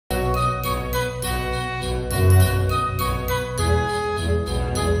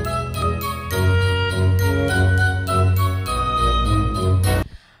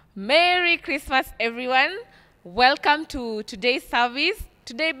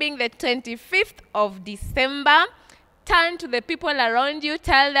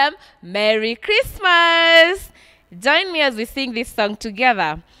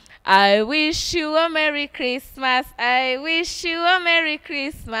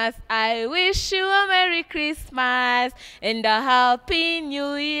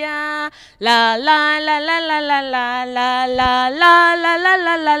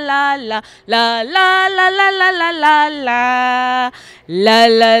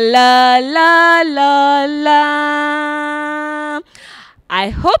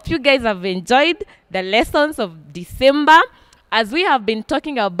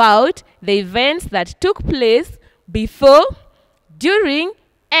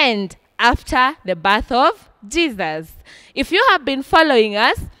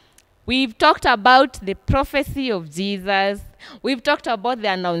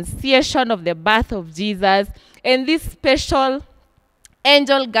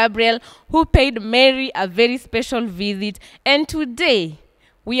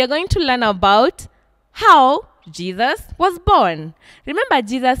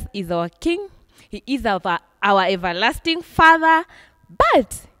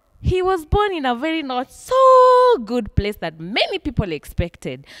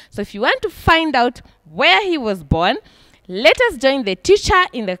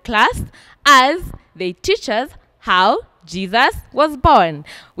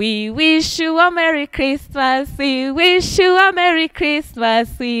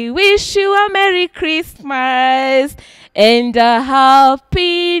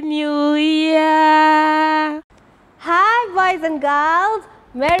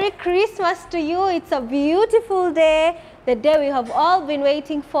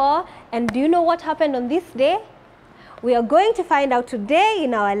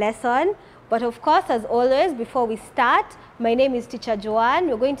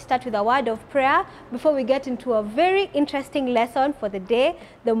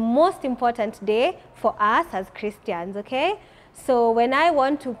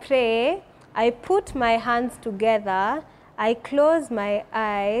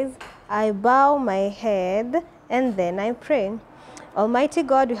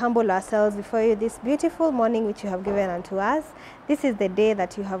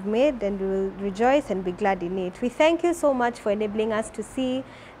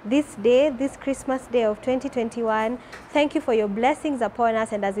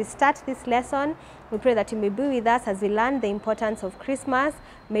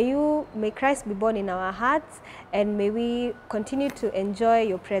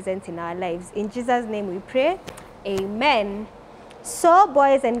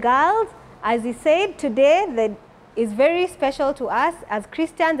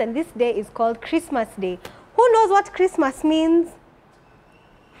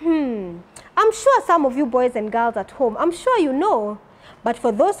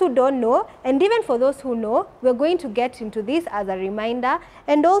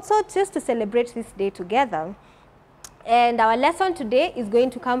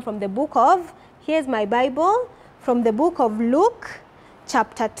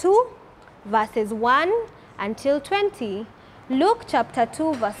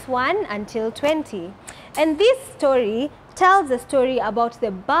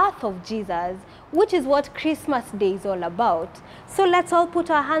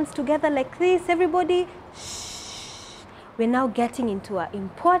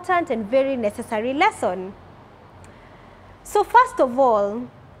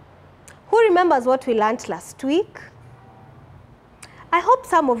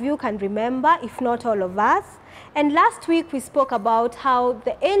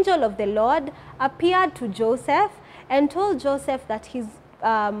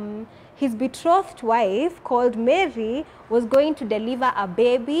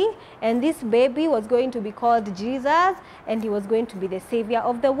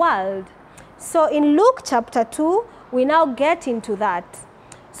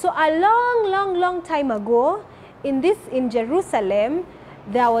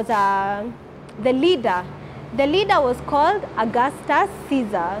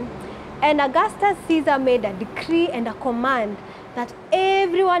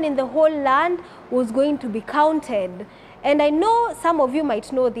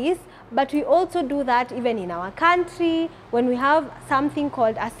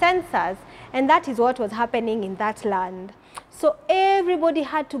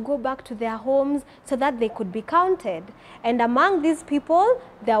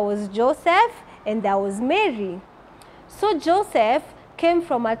came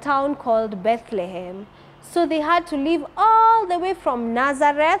from a town called Bethlehem. So they had to leave all the way from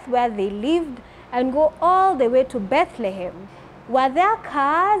Nazareth, where they lived, and go all the way to Bethlehem. Were there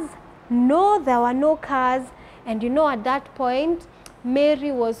cars? No, there were no cars. And you know, at that point,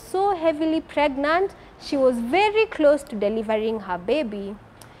 Mary was so heavily pregnant, she was very close to delivering her baby.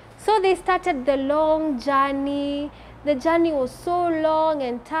 So they started the long journey. The journey was so long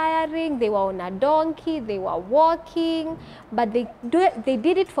and tiring. They were on a donkey, they were walking, but they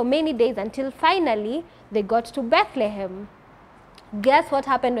did it for many days until finally they got to Bethlehem. Guess what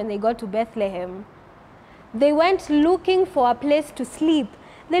happened when they got to Bethlehem? They went looking for a place to sleep.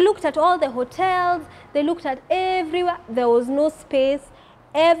 They looked at all the hotels, they looked at everywhere. There was no space.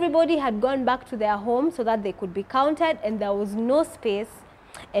 Everybody had gone back to their home so that they could be counted, and there was no space.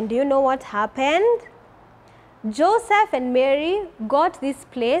 And do you know what happened? Joseph and Mary got this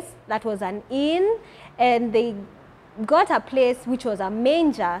place that was an inn, and they got a place which was a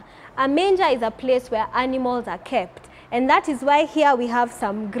manger. A manger is a place where animals are kept. And that is why here we have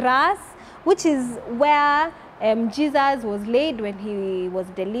some grass, which is where Jesus was laid when he was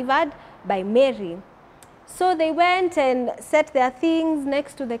delivered by Mary. So they went and set their things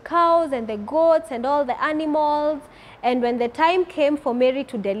next to the cows and the goats and all the animals. And when the time came for Mary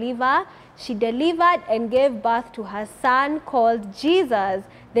to deliver, she delivered and gave birth to her son called Jesus,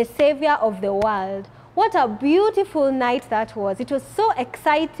 the Savior of the world. What a beautiful night that was. It was so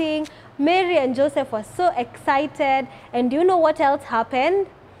exciting. Mary and Joseph were so excited. And do you know what else happened?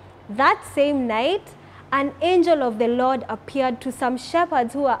 That same night, an angel of the Lord appeared to some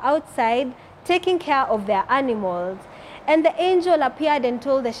shepherds who were outside taking care of their animals. And the angel appeared and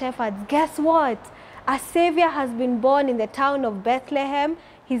told the shepherds, guess what? A Savior has been born in the town of Bethlehem.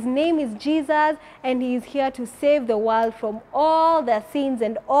 His name is Jesus, and he is here to save the world from all their sins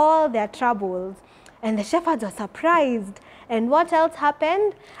and all their troubles. And the shepherds were surprised. And what else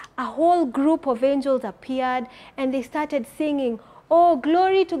happened? A whole group of angels appeared, and they started singing, oh,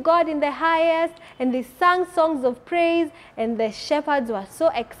 glory to God in the highest. And they sang songs of praise, and the shepherds were so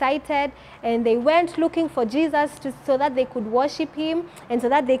excited, and they went looking for Jesus so that they could worship him and so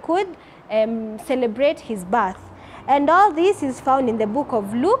that they could celebrate his birth. And all this is found in the book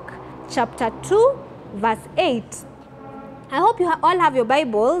of Luke, chapter 2, verse 8. I hope you all have your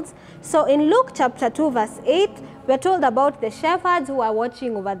Bibles. So in Luke chapter 2, verse 8, we're told about the shepherds who are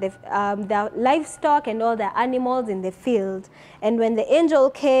watching over their livestock and all their animals in the field. And when the angel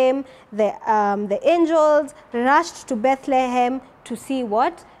came, the angels rushed to Bethlehem to see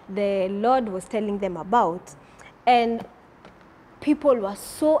what the Lord was telling them about. And people were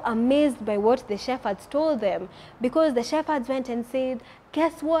so amazed by what the shepherds told them, because the shepherds went and said,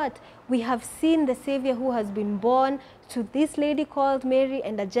 guess what? We have seen the Savior who has been born to this lady called Mary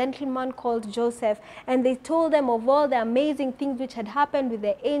and a gentleman called Joseph. And they told them of all the amazing things which had happened with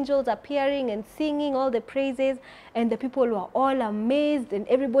the angels appearing and singing all the praises. And the people were all amazed and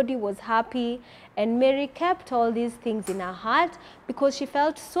everybody was happy. And Mary kept all these things in her heart because she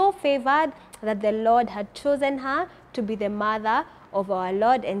felt so favored that the Lord had chosen her to be the mother of our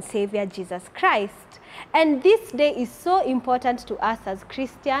Lord and Savior Jesus Christ. And this day is so important to us as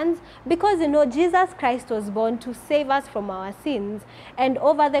Christians because, you know, Jesus Christ was born to save us from our sins. And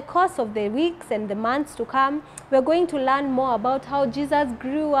over the course of the weeks and the months to come, we're going to learn more about how Jesus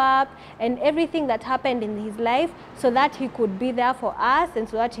grew up and everything that happened in his life so that he could be there for us and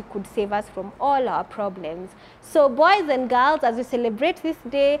so that he could save us from all our problems. So boys and girls, as we celebrate this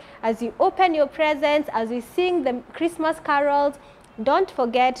day, as you open your presents, as we sing the Christmas carols, don't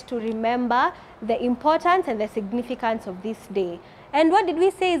forget to remember the importance and the significance of this day. And what did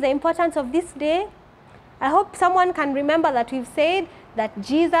we say is the importance of this day? I hope someone can remember that we've said that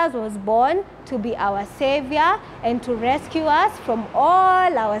Jesus was born to be our Savior and to rescue us from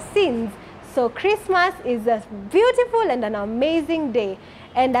all our sins. So Christmas is a beautiful and an amazing day.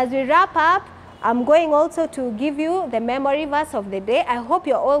 And as we wrap up, I'm going also to give you the memory verse of the day. I hope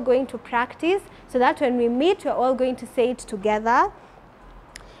you're all going to practice so that when we meet, we're all going to say it together.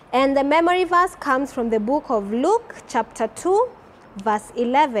 And the memory verse comes from the book of Luke, chapter 2, verse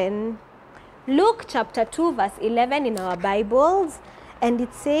 11. Luke, chapter 2, verse 11 in our Bibles. And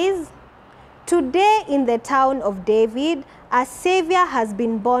it says, "Today in the town of David, a Savior has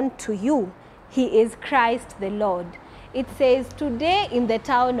been born to you. He is Christ the Lord." It says, today in the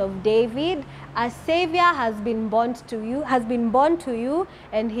town of David, a Savior has been born to you,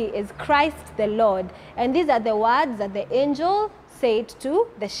 and he is Christ the Lord. And these are the words that the angel said to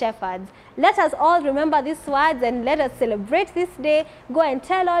the shepherds. Let us all remember these words and let us celebrate this day. Go and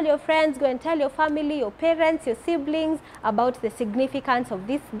tell all your friends, go and tell your family, your parents, your siblings about the significance of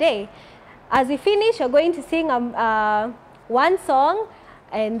this day. As we finish, we're going to sing one song,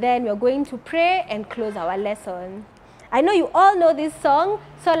 and then we're going to pray and close our lesson. I know you all know this song,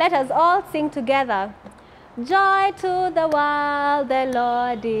 so let us all sing together. Joy to the world, the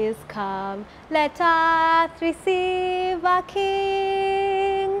Lord is come. Let earth receive a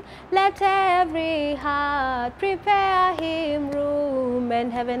King. Let every heart prepare him room.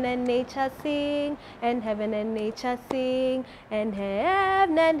 And heaven and nature sing, and heaven and nature sing, and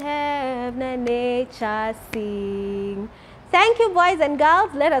heaven and nature sing. Thank you, boys and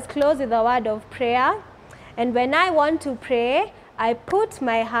girls. Let us close with a word of prayer. And when I want to pray, I put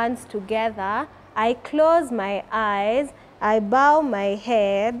my hands together, I close my eyes, I bow my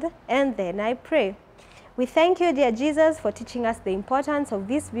head, and then I pray. We thank you, dear Jesus, for teaching us the importance of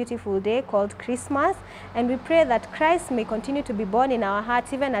this beautiful day called Christmas, and we pray that Christ may continue to be born in our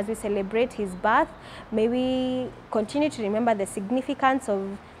hearts even as we celebrate his birth. May we continue to remember the significance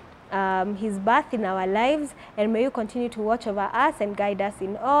of his birth in our lives, and may you continue to watch over us and guide us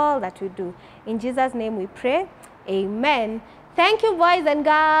in all that we do. In Jesus' name we pray. Amen. Thank you, boys and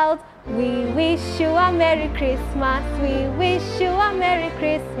girls. We wish you a Merry Christmas. We wish you a Merry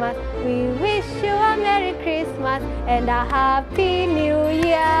Christmas. We wish you a Merry Christmas and a Happy New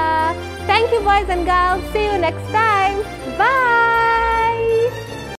Year. Thank you, boys and girls. See you next time. Bye.